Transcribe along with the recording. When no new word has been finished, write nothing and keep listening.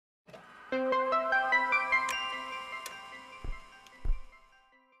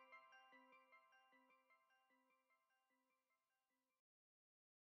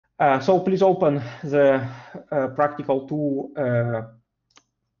So please open the practical 2,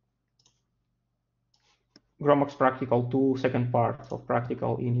 GROMACS practical 2, second part of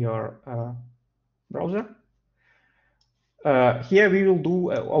practical in your browser. Here we will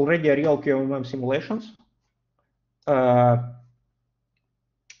do already a real QMM simulations. But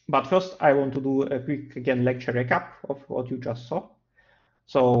first, I want to do a quick, again, lecture recap of what you just saw.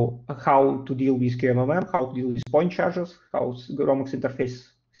 So how to deal with QMM, how to deal with point charges, how GROMACS interface,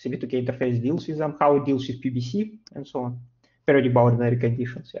 CP2K interface deals with them, how it deals with PBC, and so on. Periodic boundary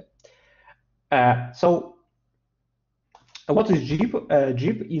conditions, yeah. So what is JIP?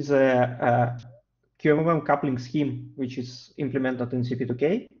 JIP is a QMM coupling scheme, which is implemented in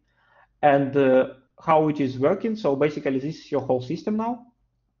CP2K. And how it is working, so basically this is your whole system now.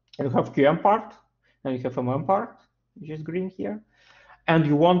 You have QM part, and you have MM part, which is green here. And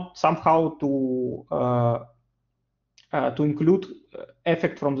you want somehow to include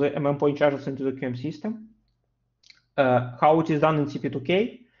effect from the MM point charges into the QM system. How it is done in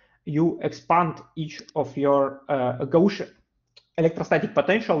CP2K, you expand each of your Gaussian electrostatic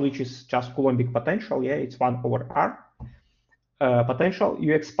potential, which is just Coulombic potential, yeah, it's 1/R potential.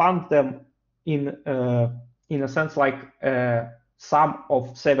 You expand them in a sense like sum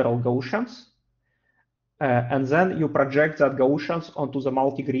of several Gaussians, and then you project that Gaussians onto the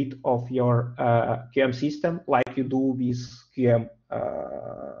multi-grid of your QM system, like you do with QM,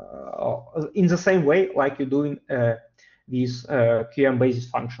 in the same way like you do with QM basis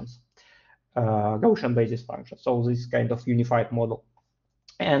functions, Gaussian basis functions. So this kind of unified model.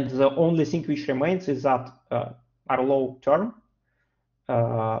 And the only thing which remains is that Arlow term.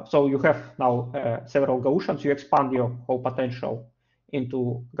 So you have now several Gaussians. You expand your whole potential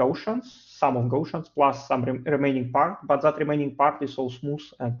into Gaussians, sum of Gaussians plus some remaining part, but that remaining part is so smooth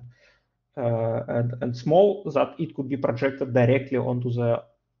and small that it could be projected directly onto the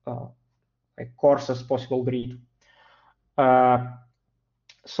coarsest possible grid.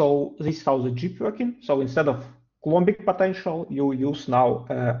 So this is how the JIP working. So instead of Coulombic potential, you use now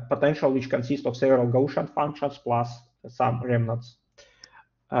potential which consists of several Gaussian functions plus some remnants.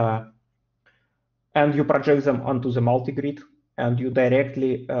 And you project them onto the multi-grid, and you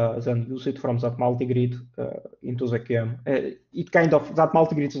directly then use it from that multi-grid into the QM. That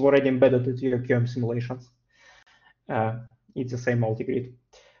multi-grid is already embedded into your QM simulations. It's the same multi-grid.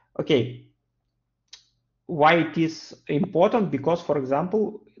 Okay. Why it is important? Because, for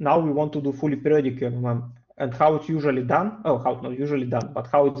example, now we want to do fully periodic QMM, and how it's usually done, how not usually done, but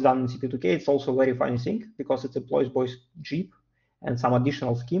how it's done in CP2K, it's also a very funny thing because it employs both JIP and some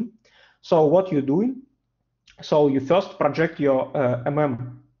additional scheme. So what you're doing, so you first project your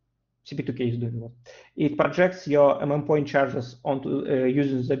CP2K is doing what? It projects your MM point charges onto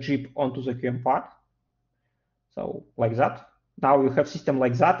using the JIP onto the QM part. So like that. Now you have system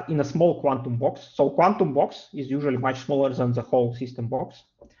like that in a small quantum box. So quantum box is usually much smaller than the whole system box,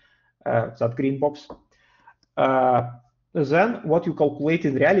 that green box. Then what you calculate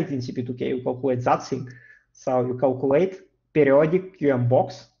in reality in CP2K, you calculate that thing. So you calculate periodic QM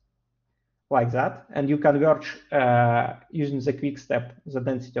box like that, and you converge using the quick step the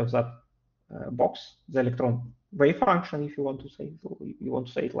density of that box, the electron wave function, if you want to say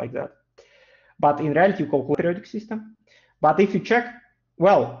it like that. But in reality, you calculate periodic system. But if you check,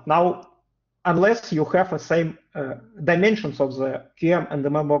 well, now, unless you have the same dimensions of the QM and the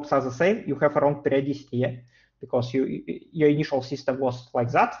MM box are the same, you have a wrong periodicity, yeah? Because your initial system was like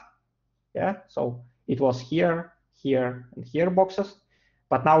that, yeah? So it was here, here, and here boxes,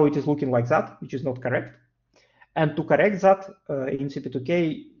 but now it is looking like that, which is not correct. And to correct that, in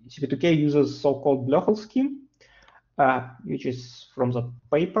CP2K uses so-called Blöchel scheme, which is from the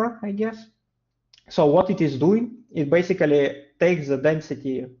paper, I guess. So what it is doing, it basically takes the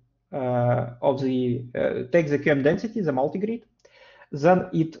density takes the QM density, the multi-grid, then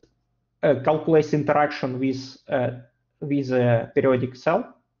it calculates interaction with a periodic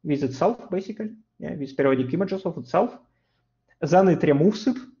cell, with itself, basically, yeah, with periodic images of itself. Then it removes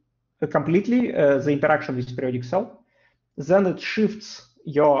it completely, the interaction with periodic cell. Then it shifts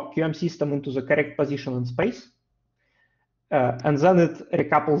your QM system into the correct position in space. And then it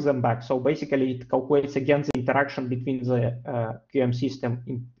recouples them back. So basically, it calculates again the interaction between the QM system,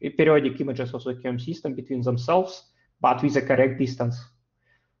 in periodic images of the QM system between themselves, but with the correct distance.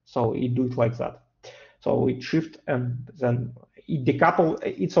 So it do it like that. So it shifts and then it decouple.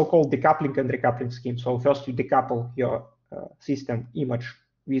 It's so-called decoupling and recoupling scheme. So first you decouple your system image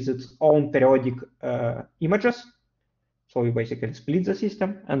with its own periodic images. So you basically split the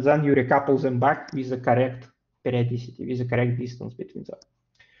system, and then you recouple them back with the correct periodicity, with the correct distance between them.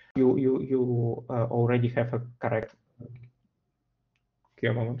 You already have a correct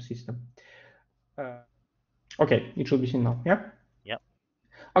QMM system. Okay, it should be seen now, yeah? Yeah.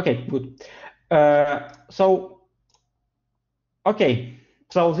 Okay, good. Okay,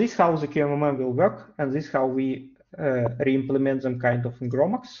 so this is how the QMM will work, and this is how we re-implement them kind of in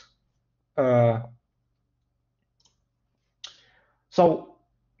GROMACS. So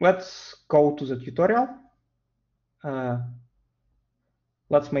let's go to the tutorial.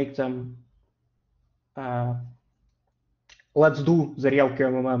 Let's make them, let's do the real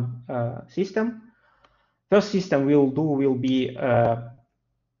QMM system. First system we'll do will be the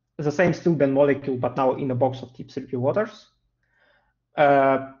same steel-bend molecule, but now in a box of tip 3P waters.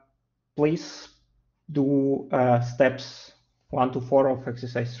 Please do steps 1 to 4 of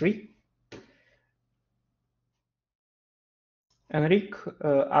exercise 3. Enric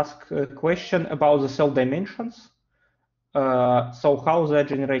asked a question about the cell dimensions. So how they're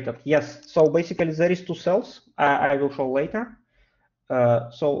generated? Yes, so basically there is two cells I will show later.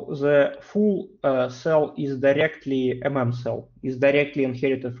 So the full cell is directly cell, is directly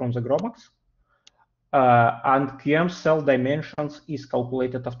inherited from the GROMACS. And QM cell dimensions is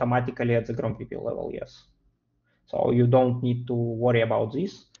calculated automatically at the GROM-PP level, yes. So you don't need to worry about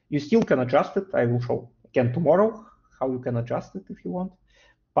this. You still can adjust it. I will show again tomorrow how you can adjust it if you want.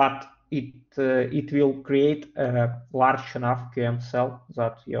 But it will create a large enough QM cell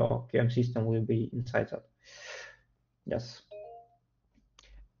that your QM system will be inside that. Yes.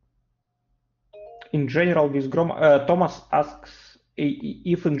 In general, with Thomas asks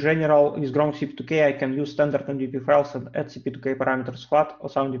if in general with GROMACS+CP2K I can use standard MDP files and add CP2K parameters flat, or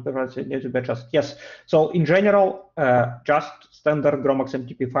some MDP files need to be adjusted. Yes. So in general, just standard GROMACS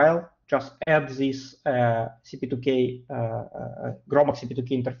MDP file. Just add this CP2K GROMACS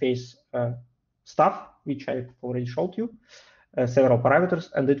CP2K interface stuff, which I already showed you, several parameters,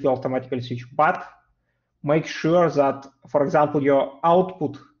 and it will automatically switch. But make sure that, for example, your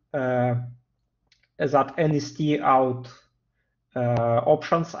output that NST out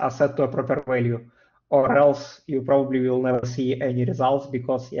options are set to a proper value, or else you probably will never see any results,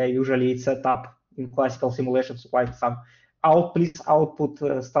 because usually it's set up in classical simulations quite some please output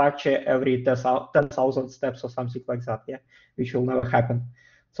structure every 10,000 steps or something like that, which will never happen.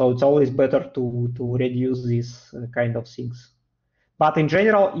 So it's always better to reduce these kind of things. But in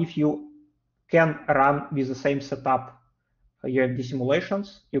general, if you can run with the same setup UMD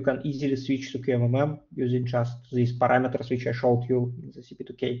simulations, you can easily switch to QMMM using just these parameters which I showed you in the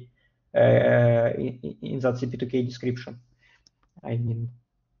CP2K, in that CP2K description. I mean,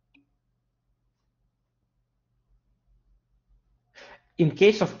 in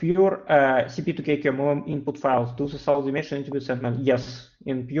case of pure CP2K QMMM input files, do the cell dimension need to be set manually? Yes,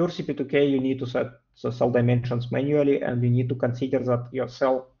 in pure CP2K you need to set the cell dimensions manually, and you need to consider that your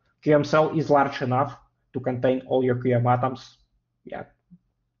QM cell is large enough to contain all your QM atoms. Yeah.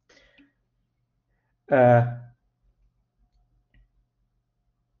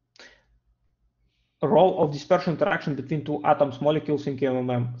 Role of dispersion interaction between two atoms molecules in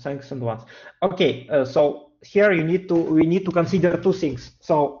QMMM. Thanks in advance. Okay, so here we need to consider two things.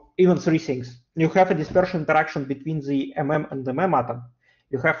 So even three things. You have a dispersion interaction between the MM and the MM atom.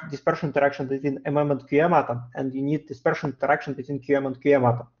 You have dispersion interaction between MM and QM atom, and you need dispersion interaction between QM and QM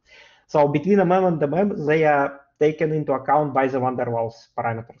atom. So between MM and MM, they are taken into account by the van der Waals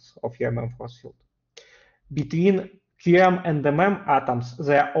parameters of your MM force field. Between QM and MM atoms,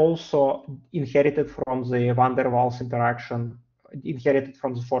 they are also inherited from the van der Waals interaction, inherited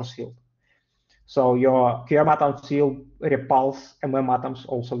from the force field. So your QM atoms will repulse MM atoms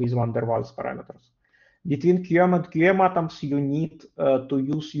also with van der Waals parameters. Between QM and QM atoms, you need to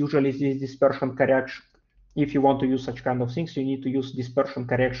use usually this dispersion correction. If you want to use such kind of things, you need to use dispersion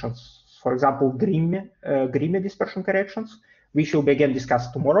corrections. For example, Grimme dispersion corrections, which will be again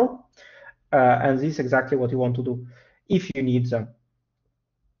discussed tomorrow. And this is exactly what you want to do if you need them.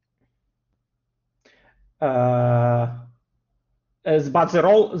 But the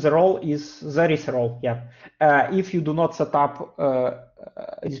role is, there is a role, if you do not set up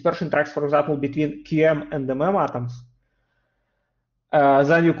dispersion tracks, for example, between QM and MM atoms,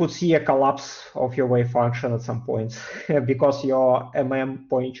 then you could see a collapse of your wave function at some points because your MM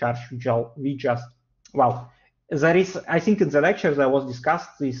point charge we just, well, there is, I think in the lecture there was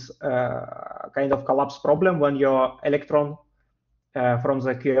discussed this kind of collapse problem when your electron from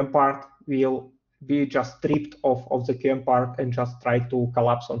the QM part will be just stripped off of the QM part and just try to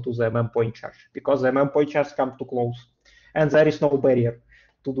collapse onto the MM point charge, because the MM point charge come too close and there is no barrier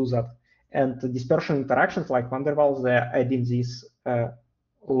to do that. And the dispersion interactions like van der Waals, they're adding this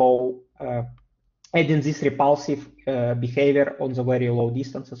adding this repulsive behavior on the very low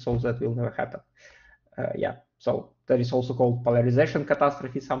distances, so that will never happen. So that is also called polarization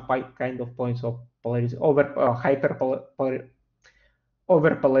catastrophe, some kind of points of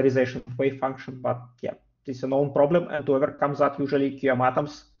over-polarization of wave function. But yeah, this is a known problem, and to overcome that, usually QM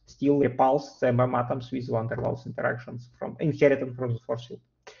atoms still repulse the MM atoms with van der Waals interactions from inherited from the force field.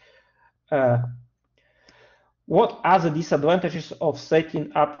 What are the disadvantages of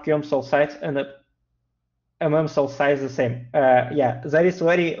setting up QM cell size and MM cell size the same? Yeah, there is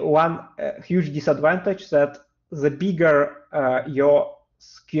one huge disadvantage that the bigger your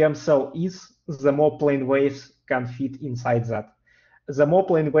QM cell is, the more plane waves can fit inside that. The more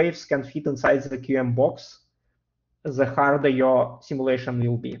plane waves can fit inside the QM box, the harder your simulation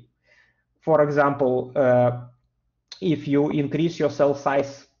will be. For example, if you increase your cell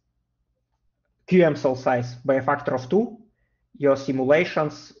size, QM cell size, by a factor of 2, your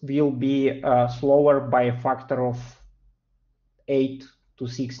simulations will be slower by a factor of 8 to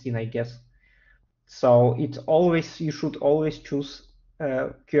 16, I guess. So you should always choose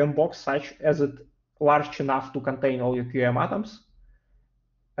QM box such as it large enough to contain all your QM atoms,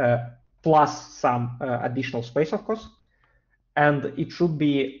 plus some additional space, of course. And it should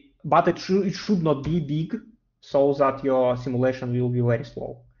be, but it should not be big, so that your simulation will be very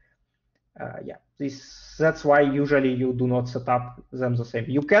slow. Yeah, that's why usually you do not set up them the same.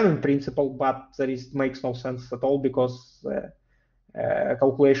 You can in principle, but makes no sense at all, because QM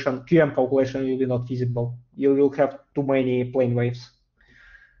calculation will be not feasible. You will have too many plane waves.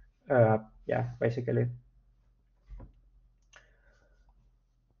 Yeah, basically.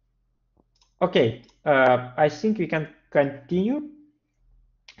 Okay, I think we can continue.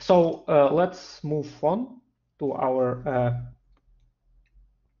 So let's move on to our.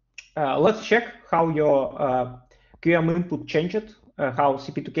 Let's check how your QM input changed, how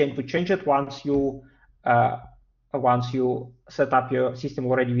CP2K input changed once you set up your system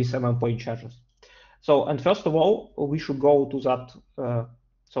already with MM point charges. So, and first of all, we should go to that.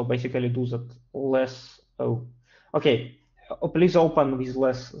 So basically, do that less. Oh, okay. Please open with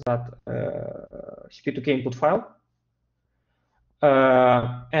less that CP2K input file,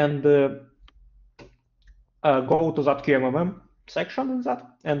 and go to that QMMM section in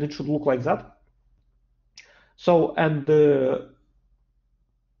that, and it should look like that. So, and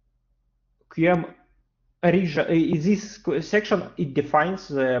QM region, this section, it defines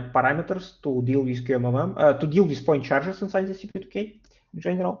the parameters to deal with QMMM, to deal with point charges inside the CP2K in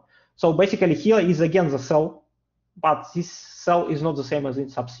general. So basically here is again the cell, but this cell is not the same as in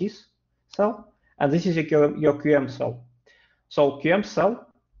subsys cell, and this is your QM cell. So QM cell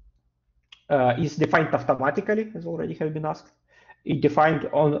is defined automatically, as already have been asked. It defined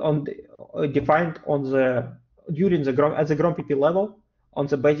during the GROMPP level on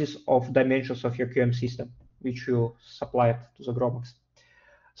the basis of dimensions of your QM system, which you supplied to the GROMACS.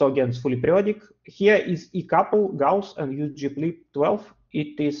 So again, it's fully periodic. Here is E-couple, Gauss, and use GPLIP12.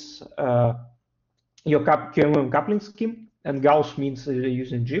 It is your QM coupling scheme, and Gauss means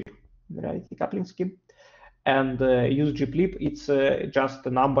using GIP, right? Coupling scheme. And use GPLIP, it's just a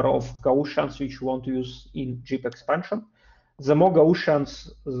number of Gaussians which you want to use in GIP expansion. The more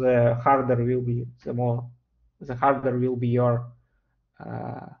Gaussians, the harder will be your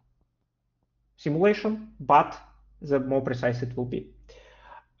simulation, but the more precise it will be.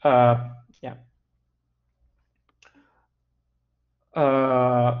 Yeah.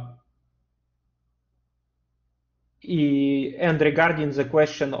 And regarding the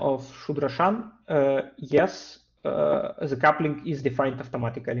question of Shudrashan, yes, the coupling is defined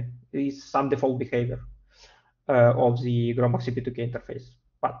automatically. There is some default behavior of the GROMACS CP2K interface,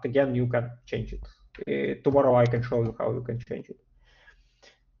 but again, you can change it. Tomorrow I can show you how you can change it.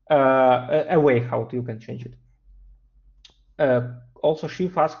 A way how you can change it. Also,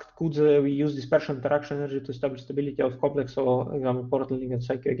 Shiv asked, could we use dispersion interaction energy to establish stability of complex or importantly in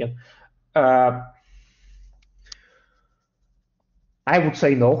cycle again? I would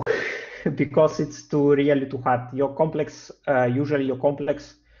say no, because it's really too hard. Your complex, usually your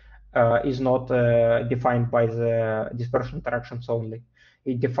complex is not defined by the dispersion interactions only.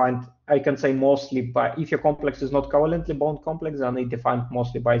 It defined, I can say mostly by, if your complex is not covalently bound complex, then it defined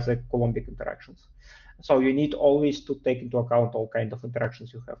mostly by the Coulombic interactions. So you need always to take into account all kinds of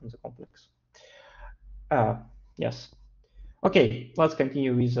interactions you have in the complex. Yes. Okay, let's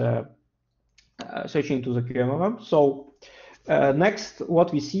continue with switching to the QMMM. So next,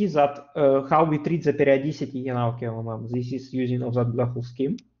 what we see is that how we treat the periodicity in our QMMM. This is using of that Blechtle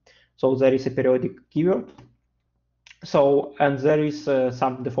scheme. So there is a periodic keyword. So, and there is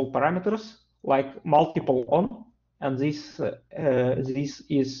some default parameters like multiple on, and this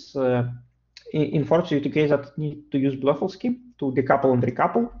is informs you to case that need to use Blechtle scheme to decouple and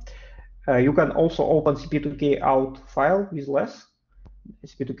recouple. You can also open CP2K out file with less,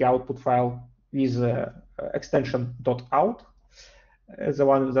 CP2K output file with extension .out, the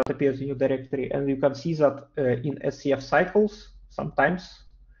one that appears in your directory, and you can see that in SCF cycles, sometimes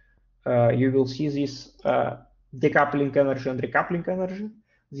you will see this decoupling energy and recoupling energy.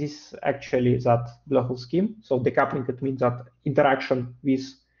 This actually is that black hole scheme. So decoupling, it means that interaction with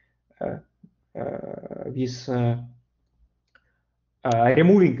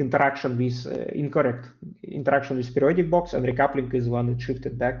removing interaction with incorrect interaction with periodic box, and recoupling is when it's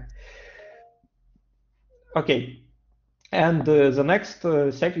shifted back. Okay, and the next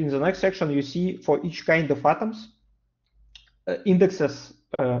in the next section you see for each kind of atoms indexes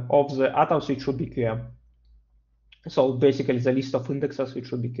of the atoms which should be QM. So basically the list of indexes which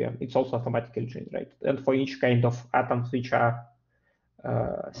should be QM. It's also automatically generated, and for each kind of atoms which are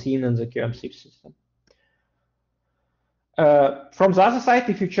seen in the QM-SIP system. From the other side,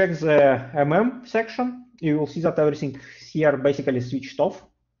 if you check the MM section, you will see that everything here basically switched off.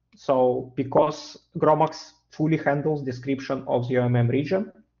 So because GROMACS fully handles description of the MM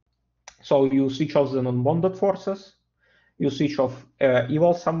region, so you switch off the non-bonded forces, you switch off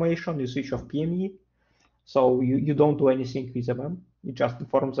eval summation, you switch off PME. So you don't do anything with MM. It just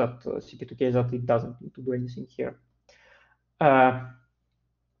informs that CP2K that it doesn't need to do anything here. And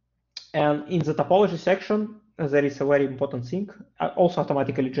in the topology section, there is a very important thing, also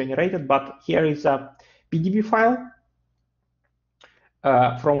automatically generated, but here is a PDB file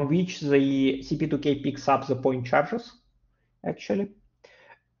from which the CP2K picks up the point charges, actually.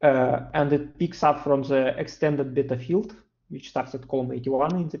 And it picks up from the extended beta field, which starts at column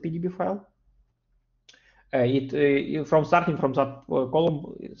 81 in the PDB file. Starting from that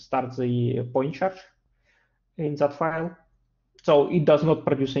column, starts the point charge in that file. So it does not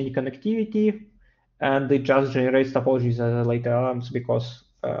produce any connectivity, and it just generates topologies as later elements because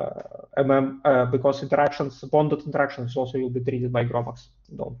because interactions, bonded interactions, also will be treated by GROMACS.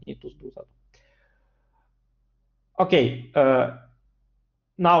 You don't need to do that. Okay,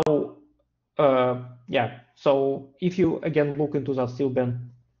 now, yeah. So if you again look into that stillben,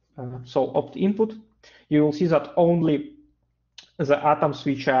 so opt input, you will see that only the atoms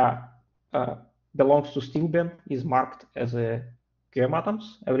which are belongs to stillben is marked as a QM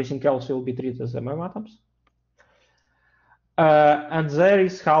atoms. Everything else will be treated as MM atoms. And there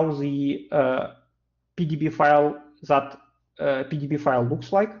is how the PDB file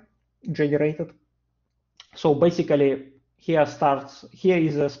looks like generated. So basically, here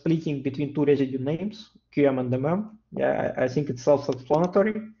is a splitting between two residue names, QM and MM. Yeah, I think it's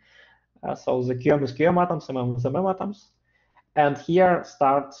self-explanatory. So the QM is QM atoms, MM is MM atoms. And here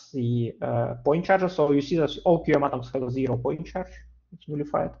starts the point charges. So you see that all QM atoms have a 0 point charge, it's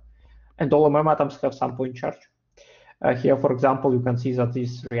nullified, and all MM atoms have some point charge. Here, for example, you can see that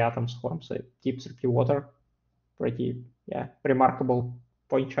these 3 atoms form the deep 3p water. Pretty, yeah, remarkable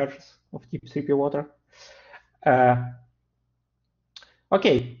point charges of deep 3p water.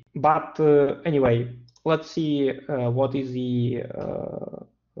 Okay, but anyway, let's see what is the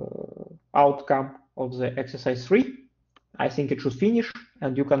outcome of the exercise 3. I think it should finish,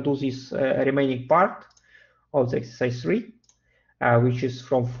 and you can do this remaining part of the exercise 3, which is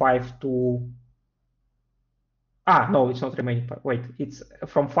from 5 to... no, it's not remaining part. Wait, it's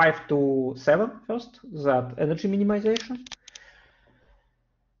from 5 to 7 first, that energy minimization.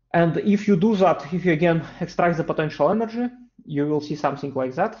 And if you do that, if you again extract the potential energy, you will see something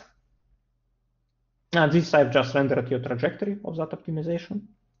like that. And this I've just rendered your trajectory of that optimization.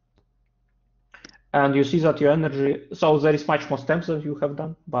 And you see that your energy, so there is much more steps than you have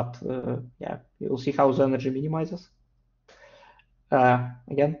done, but yeah, you'll see how the energy minimizes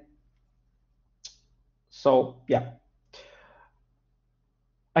again. So yeah,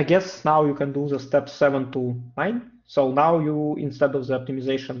 I guess now you can do the steps 7 to 9. So now you, instead of the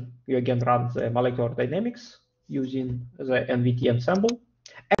optimization, you again run the molecular dynamics using the NVT ensemble.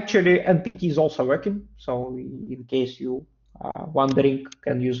 Actually, NPT is also working. So in case you wondering,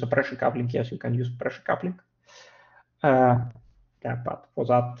 can use the pressure coupling? Yes, you can use pressure coupling. Yeah, but for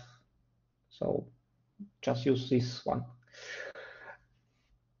that, so just use this one.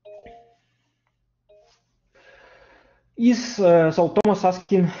 So Thomas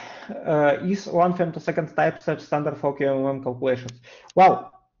asking, is 1 femtosecond type step standard for QMM calculations?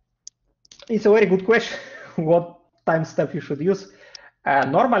 Well, it's a very good question. What time step you should use?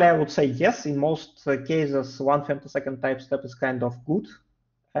 Normally, I would say yes. In most cases, 1 femtosecond type step is kind of good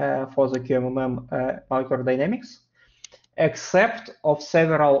for the QMM molecular dynamics, except of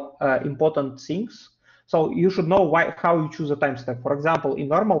several important things. So you should know how you choose a time step. For example, in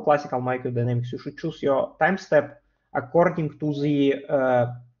normal classical molecular dynamics, you should choose your time step according to the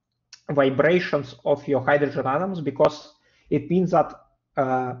vibrations of your hydrogen atoms, because it means that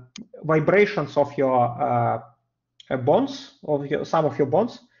vibrations of your bonds, some of your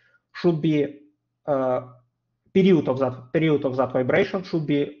bonds, should be period of that vibration should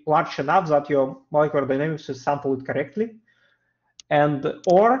be large enough that your molecular dynamics is sampled correctly, and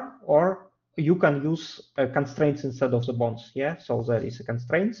or you can use constraints instead of the bonds. Yeah, so there is a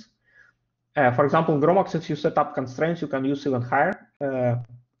constraints. For example, in GROMACS, if you set up constraints, you can use even higher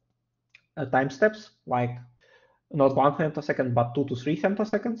time steps, like not 1 femtosecond, but 2 to 3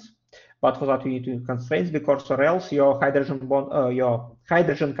 femtoseconds. But for that, you need to use constraints, because or else your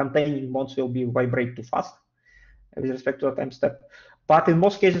hydrogen containing bonds will be vibrate too fast with respect to the time step. But in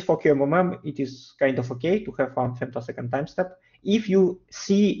most cases for QMMM, it is kind of okay to have 1 femtosecond time step. If you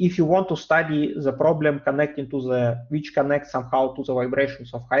want to study the problem connecting to which connects somehow to the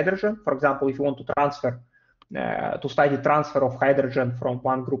vibrations of hydrogen, for example, if you want to study transfer of hydrogen from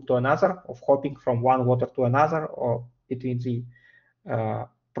one group to another, of hopping from one water to another, or between the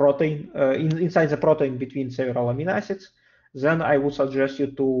protein, inside the protein between several amino acids, then I would suggest you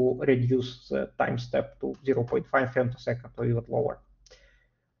to reduce the time step to 0.5 femtosecond or even lower.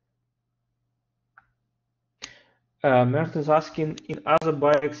 Mert is asking, in other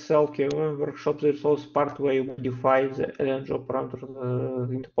BioXL QMM workshops, there's also part where you modify the LNG parameters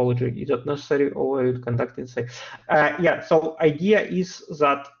in topology. Is that necessary, or you conduct inside? Yeah, so idea is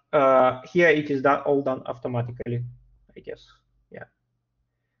that here it is all done automatically, I guess. Yeah.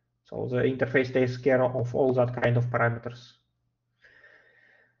 So the interface takes care of all that kind of parameters.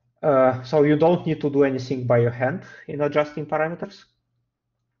 So you don't need to do anything by your hand in adjusting parameters.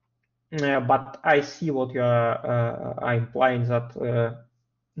 But I see what you are implying, that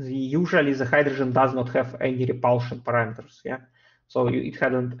usually the hydrogen does not have any repulsion parameters. Yeah, so it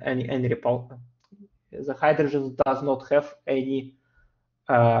hadn't any repulsion. The hydrogen does not have any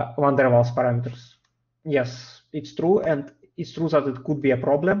van der Waals parameters. Yes, it's true, and it's true that it could be a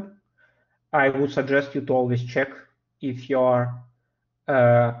problem. I would suggest you to always check if your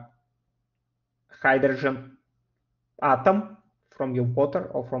hydrogen atom from your water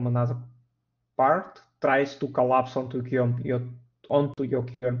or from another part tries to collapse onto your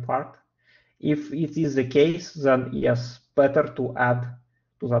QM part. If it is the case, then yes, better to add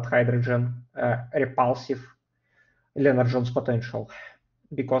to that hydrogen repulsive Lennard-Jones potential,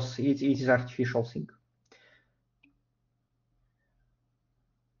 because it is artificial thing.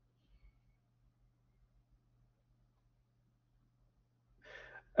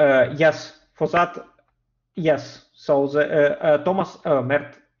 Yes, for that, yes. So the Thomas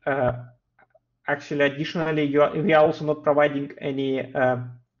Mert, actually, additionally, we are also not providing any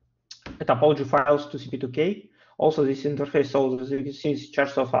topology files to CP2K. Also, this interface, so this is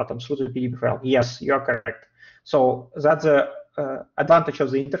charge of atoms through the PDB file. Yes, you are correct. So that's the advantage of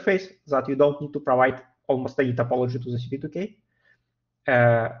the interface, that you don't need to provide almost any topology to the CP2K.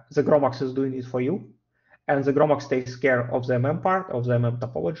 The GROMACS is doing it for you, and the GROMACS takes care of the MM part, of the MM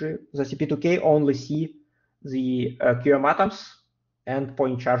topology. The CP2K only see the QM atoms and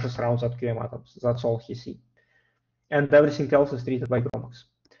point charges around that QM atoms. That's all he sees. And everything else is treated by GROMACS.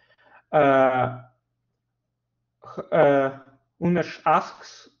 Umesh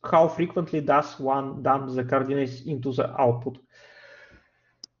asks, how frequently does one dump the coordinates into the output?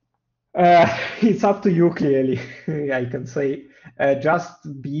 It's up to you, clearly, I can say.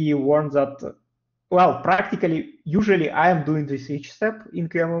 Just be warned that, well, practically, usually I am doing this each step in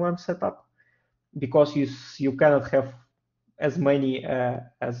QMMM setup, because you cannot have as many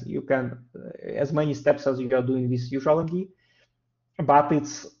as many steps as you are doing with usual MD. But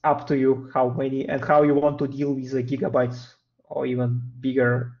it's up to you how many and how you want to deal with the gigabytes or even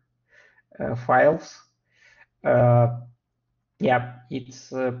bigger files. Yeah,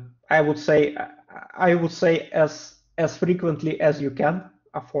 it's I would say as frequently as you can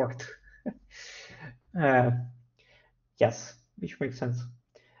afford. Yes, which makes sense.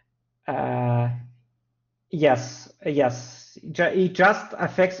 Yes. It just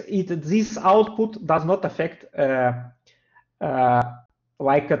affects it. This output does not affect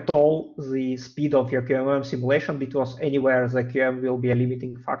like at all the speed of your QMM simulation, because anywhere the QM will be a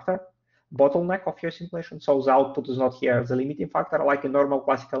limiting factor, bottleneck of your simulation. So the output is not here the limiting factor like in normal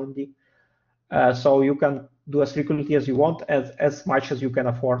classical MD. So you can do as frequently as you want, as much as you can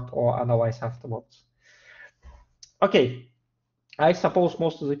afford or analyze afterwards. Okay, I suppose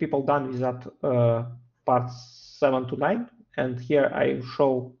most of the people done with that parts 7 to 9, and here I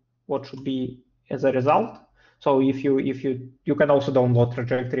show what should be as a result. So if you can also download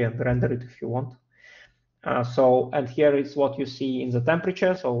trajectory and render it if you want. And here is what you see in the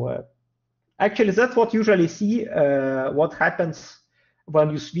temperature. So actually, that's what you usually see. What happens when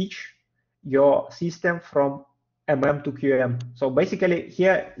you switch your system from MM to QM. So basically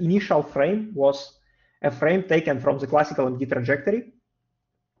here initial frame was a frame taken from the classical MD trajectory.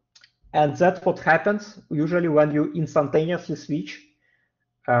 And that's what happens usually when you instantaneously switch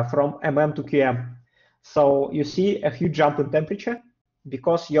from MM to QM. So you see a huge jump in temperature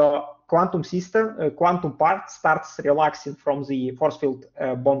because your quantum system, quantum part starts relaxing from the force field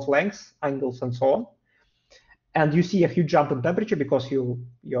bond lengths, angles, and so on. And you see a huge jump in temperature because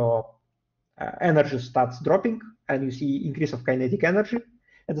your energy starts dropping, and you see increase of kinetic energy.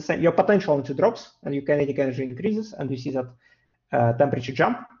 At the same, your potential energy drops, and your kinetic energy increases, and you see that temperature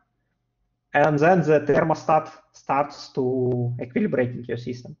jump. And then the thermostat starts to equilibrating your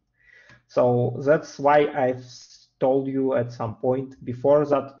system. So that's why I've told you at some point before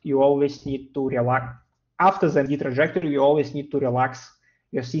that you always need to relax. After the MD trajectory, you always need to relax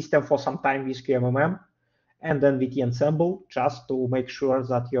your system for some time with QMMM and then VT ensemble, just to make sure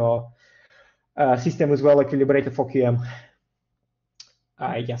that your system is well equilibrated for QM.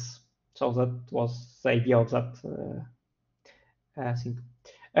 Yes, so that was the idea of that thing.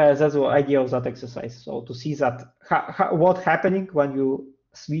 That's the idea of that exercise. So to see that what's happening when you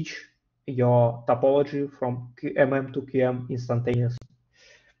switch your topology from MM to QM instantaneously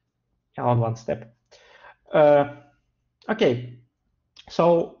on one step. Okay,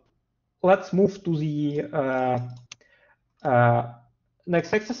 so let's move to the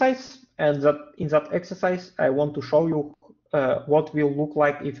next exercise. And in that exercise, I want to show you what will look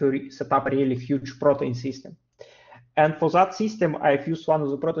like if you set up a really huge protein system. And for that system, I've used one of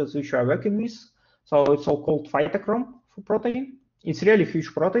the proteins which we are working with. So it's all called phytochrome for protein. It's really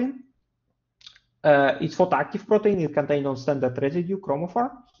huge protein. It's photoactive protein. It contains non-standard residue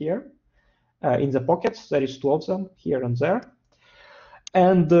chromophore here in the pockets. There is 2 of them here and there.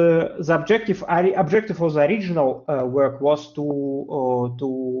 And the objective of the original work was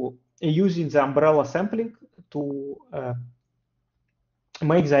to using the umbrella sampling to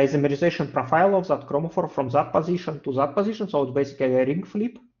make the isomerization profile of that chromophore from that position to that position. So it's basically a ring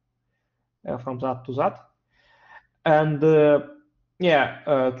flip from that to that. And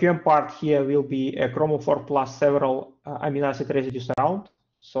QM part here will be a chromophore plus several amino acid residues around.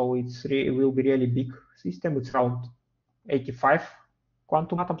 So it will be really big system. It's around 85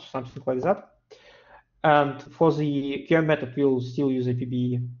 quantum atoms, something like that. And for the QM method, we'll still use a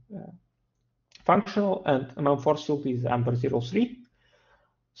PBE functional, and MM force field is amber 03.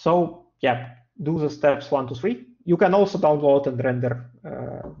 So yeah, do the steps 1 to 3. You can also download and render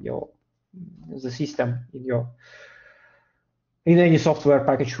the system in any software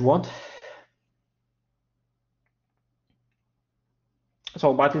package you want.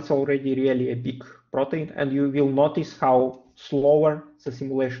 So, but it's already really a big protein, and you will notice how slower the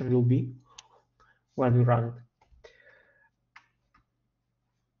simulation will be when you run it.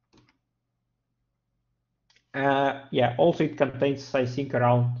 Also it contains, I think,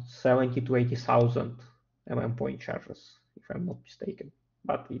 around 70 to 80,000 point charges, if I'm not mistaken,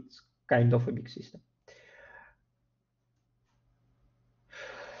 but it's kind of a big system.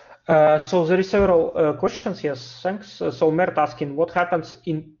 So there is several questions. Yes, thanks. So Mert asking, what happens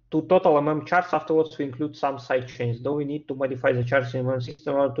to total charge afterwards we include some side chains? Do we need to modify the charge in MM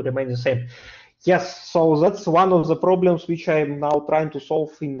system in order to remain the same? Yes, so that's one of the problems which I'm now trying to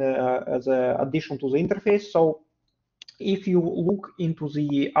solve in the addition to the interface. So if you look into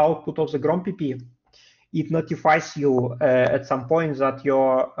the output of the GROMACS+CP2K, it notifies you at some point that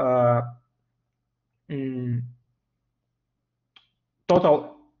your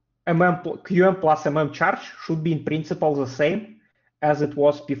total QM plus MM charge should be in principle the same as it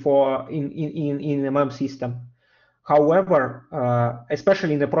was before in MM system. However,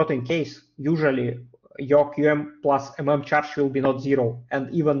 especially in the protein case, usually your QM plus MM charge will be not 0, and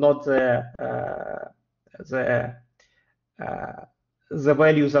even not the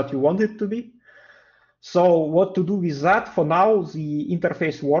value that you want it to be. So what to do with that? For now, the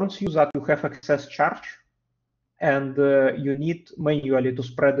interface warns you that you have excess charge, and you need manually to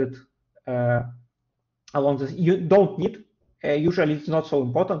spread it along this. You don't need, usually it's not so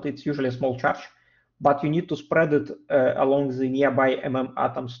important, it's usually a small charge, but you need to spread it along the nearby MM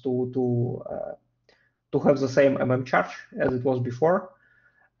atoms to have the same MM charge as it was before.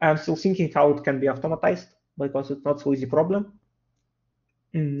 I'm still thinking how it can be automatized, because it's not so easy problem.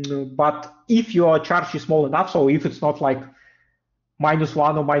 But if your charge is small enough, so if it's not like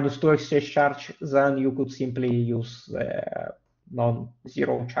 -1 or -2 excess charge, then you could simply use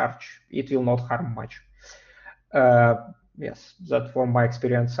non-zero charge. It will not harm much. Yes, that from my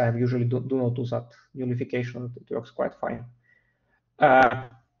experience, I usually do not do that unification. It works quite fine.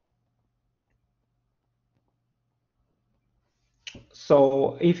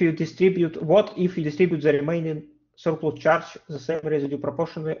 So if you distribute, what if you distribute the remaining surplus charge the same residue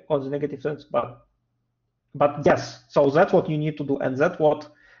proportionally on the negative sense? But yes, so that's what you need to do, and that's what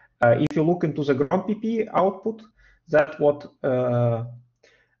if you look into the GROMPP output, that's what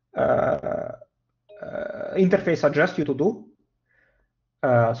interface suggests you to do.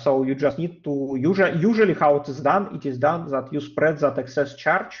 So you just need to, usually how it is done that you spread that excess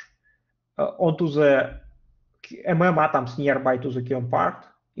charge onto the atoms nearby to the QM part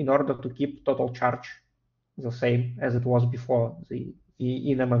in order to keep total charge the same as it was before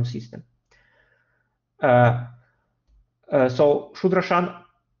in system. So Shudrashan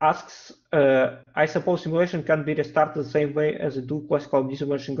asks, I suppose simulation can be restarted the same way as it do classical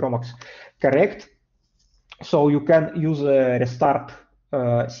simulation GROMACS. Correct. So you can use restart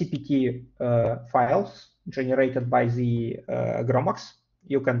CPT files generated by the GROMACS.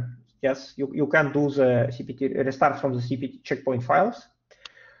 You can, yes, you can do the CPT restart from the CPT checkpoint files,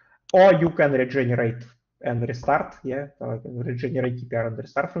 or you can regenerate and restart, regenerate TPR and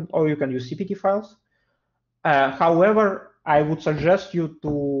restart from, or you can use CPT files. However, I would suggest you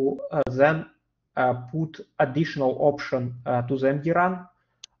to then put additional option to the MD run.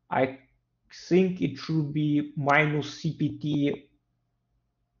 I think it should be minus CPT,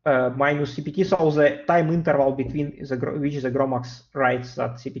 so the time interval between which the GROMACS writes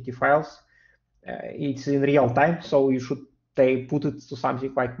that CPT files, it's in real time, so you should put it to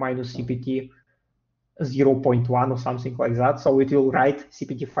something like minus CPT 0.1 or something like that, so it will write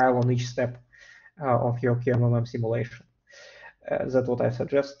CPT file on each step of your QMMM simulation. That's what I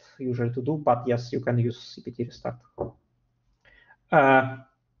suggest usually to do, but yes, you can use CPT restart.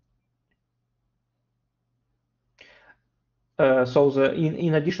 So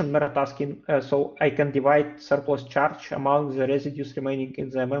in addition, Merit asking, so I can divide surplus charge among the residues remaining in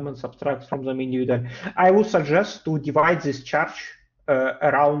the MM and subtract from them individually. I would suggest to divide this charge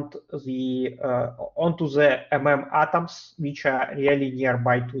around the onto the MM atoms which are really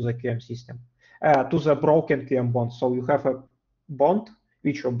nearby to the QM system, to the broken QM bond. So you have a bond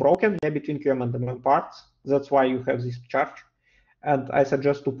which are broken between QM and MM parts. That's why you have this charge, and I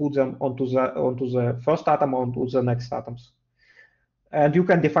suggest to put them onto the first atom, onto the next atoms. And you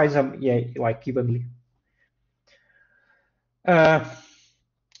can define them, like evenly.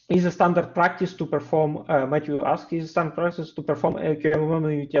 Is a standard practice to perform, Matthew asks, is standard practice to perform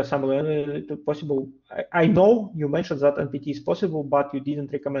QMMM assembly possible? I know you mentioned that NPT is possible, but you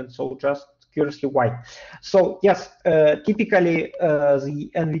didn't recommend, so just curiously why. So yes, typically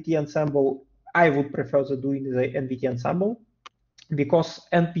the NVT ensemble, I would prefer doing the NVT ensemble, because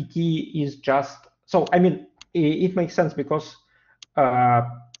NPT is just, so I mean, it makes sense because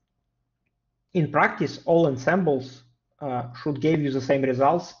in practice, all ensembles should give you the same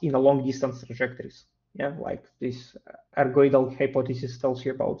results in a long distance trajectories. Yeah, like this ergoidal hypothesis tells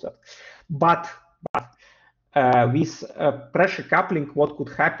you about that. But with pressure coupling, what could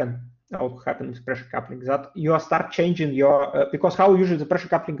happen? What could happen with pressure coupling? That you start changing your, because how usually the pressure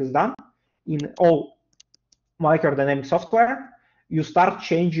coupling is done in all molecular dynamic software, you start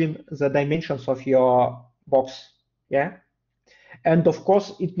changing the dimensions of your box. Yeah. And of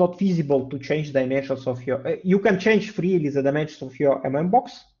course, it's not feasible to change dimensions of your, you can change freely the dimensions of your MM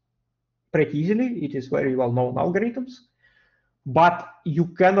box pretty easily. It is very well known algorithms, but you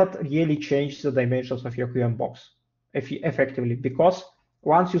cannot really change the dimensions of your QM box effectively, because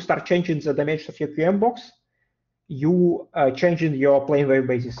once you start changing the dimensions of your QM box, you changing your plane wave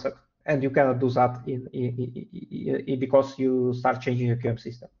basis set, and you cannot do that because you start changing your QM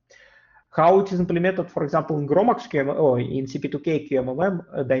system. How it is implemented, for example, in GROMACS QM or in CP2K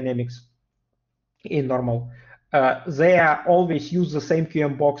QMMM dynamics in normal, they are always use the same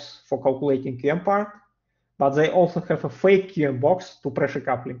QM box for calculating QM part, but they also have a fake QM box to pressure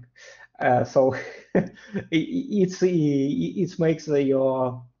coupling. So it makes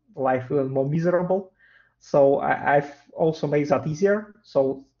your life a little more miserable. So I've also made that easier.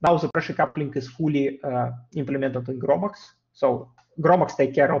 So now the pressure coupling is fully implemented in GROMACS. So GROMACS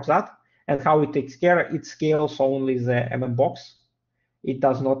take care of that. And how it takes care, it scales only the MM box. It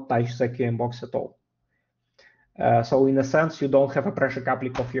does not touch the QM box at all. So in a sense, you don't have a pressure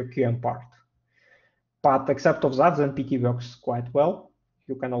coupling of your QM part. But except of that, the NPT works quite well.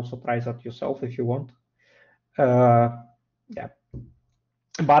 You can also try that yourself if you want. Yeah.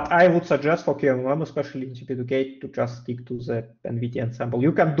 But I would suggest for QMMM, especially in CP2K, to just stick to the NVT ensemble.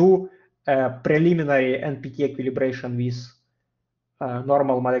 You can do preliminary NPT equilibration with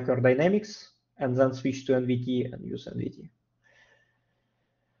normal molecular dynamics, and then switch to NVT and use NVT.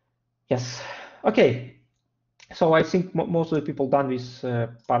 Yes. Okay. So I think most of the people done with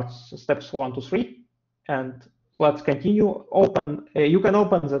parts steps 1 to 3, and let's continue. Open. You can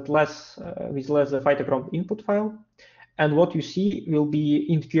open that with less the phytochrome input file, and what you see will be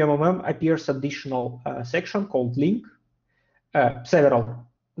in QMMM appears additional section called link, several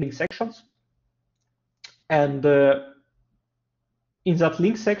link sections, and in that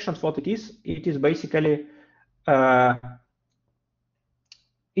link sections, what it is basically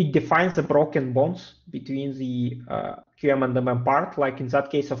it defines the broken bonds between the QM and MM part, like in that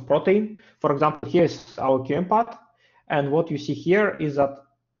case of protein. For example, here's our QM part, and what you see here is that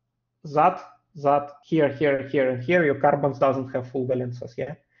here, and here, your carbons doesn't have full valences,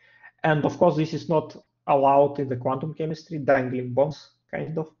 yeah? And of course, this is not allowed in the quantum chemistry, dangling bonds,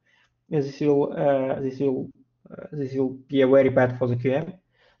 kind of. This will be very bad for the QM.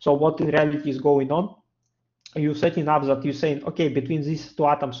 So what in reality is going on? You're setting up that you're saying, okay, between these two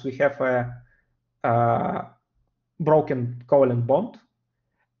atoms, we have a broken covalent bond,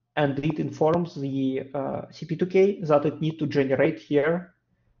 and it informs the CP2K that it needs to generate here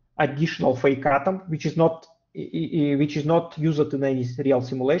additional fake atom, which is not used in any real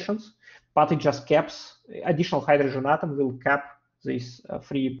simulations, but it just caps additional hydrogen atom will cap this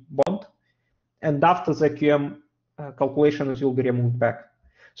free bond, and after the QM calculations will be removed back.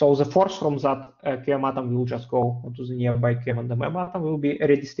 So the force from that QM atom will just go onto the nearby QM and the MM atom will be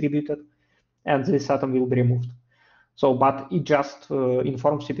redistributed, and this atom will be removed. So, but it just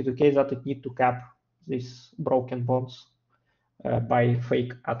informs CP2K that it needs to cap these broken bonds by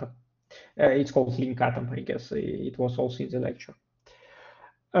fake atom. It's called link atom, I guess. It was also in the lecture.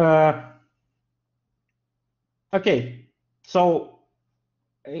 Okay, so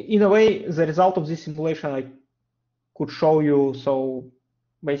in a way, the result of this simulation I could show you. So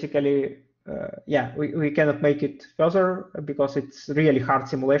basically, yeah, we cannot make it further because it's really hard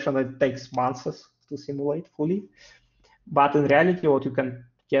simulation. It takes months to simulate fully. But in reality, what you can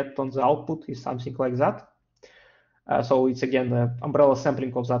get on the output is something like that. So it's again the umbrella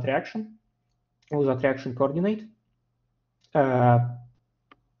sampling of that reaction, of that reaction coordinate.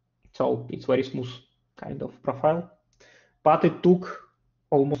 So it's very smooth kind of profile. But it took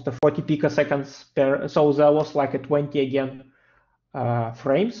almost 40 picoseconds per, so there was like a 20 again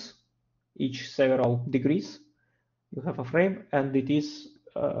frames, each several degrees. You have a frame, and it is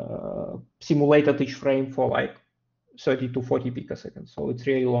simulated each frame for like 30 to 40 picoseconds. So it's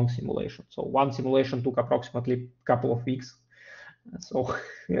really long simulation. So one simulation took approximately a couple of weeks, so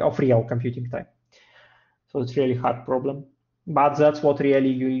of real computing time. So it's really hard problem, but that's what really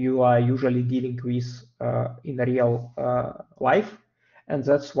you are usually dealing with in real life, and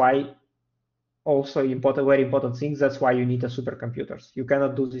that's why also important, very important thing. That's why you need a supercomputers. You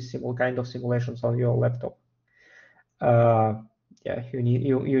cannot do this kind of simulations on your laptop. Yeah, you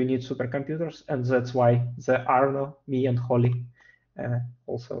need supercomputers, and that's why the Arno, me, and Holly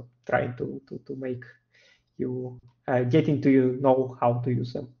also trying to make you getting to know how to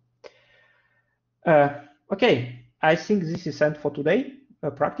use them. Okay, I think this is end for today.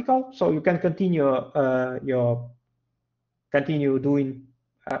 Practical, so you can continue doing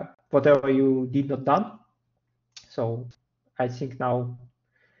whatever you did not done. So I think now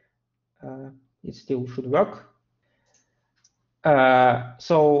it still should work.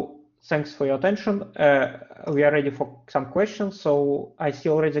 So thanks for your attention. We are ready for some questions. So I see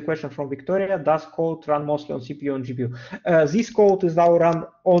already a question from Victoria. Does code run mostly on CPU and GPU? This code is now run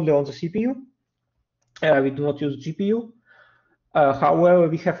only on the CPU. We do not use GPU. However,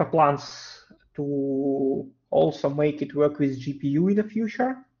 we have plans to also make it work with GPU in the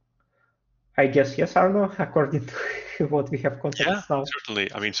future. I guess yes, Arno, according to what we have contacts now.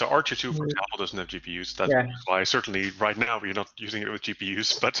 Certainly. I mean, so R22, for example, doesn't have GPUs. That's why certainly right now we're not using it with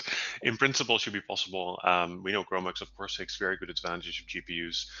GPUs, but in principle should be possible. We know GROMACS, of course, takes very good advantage of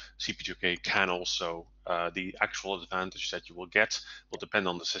GPUs. CP2K can also. The actual advantage that you will get will depend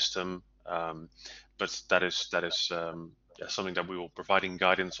on the system, but that is something that we will providing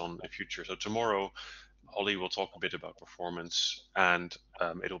guidance on in the future. So tomorrow, Holly will talk a bit about performance, and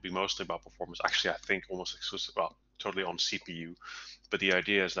it'll be mostly about performance. Actually, I think almost exclusive, well, totally on CPU. But the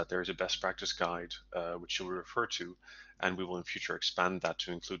idea is that there is a best practice guide, which you'll refer to, and we will in future expand that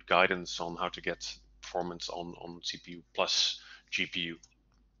to include guidance on how to get performance on CPU plus GPU.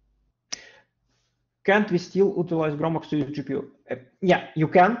 Can't we still utilize GROMACS to use GPU? Yeah, you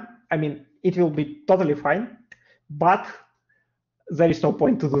can. I mean, it will be totally fine, but there is no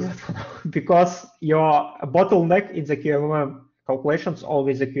point to do that for now because your bottleneck in the QM calculations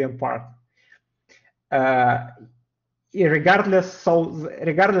always the QM part. Regardless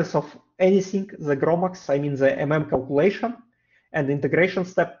of anything, the GROMACS, I mean the MM calculation and the integration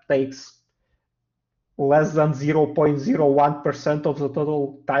step takes less than 0.01% of the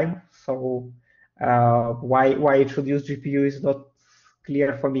total time. So Why it should use GPU is not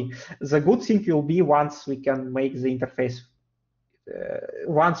clear for me. The good thing will be once we can make the interface,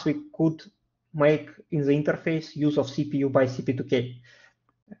 once we could make in the interface use of CPU by CP2K.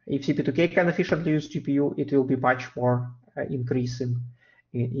 If CP2K can efficiently use GPU, it will be much more increase in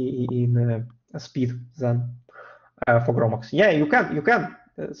speed than for GROMACS. Yeah, you can.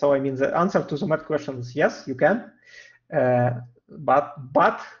 So I mean, the answer to the math question is yes, you can.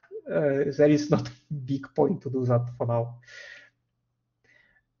 But there is not a big point to do that for now.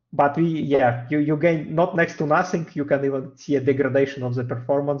 But you gain not next to nothing. You can even see a degradation of the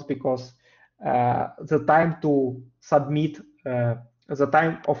performance because the time to submit, the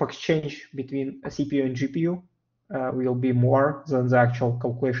time of exchange between a CPU and GPU will be more than the actual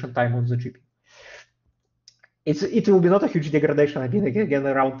calculation time on the GPU. It will be not a huge degradation. I mean, again,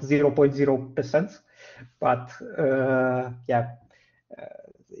 around 0.0%, but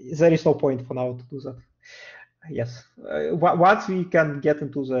there is no point for now to do that. Yes, once we can get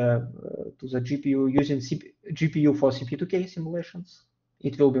into the GPU using GPU for CP2K simulations,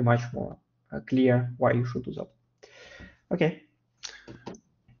 it will be much more clear why you should do that. Okay.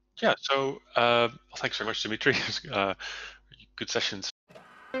 Yeah. So thanks very much, Dimitri. Good sessions.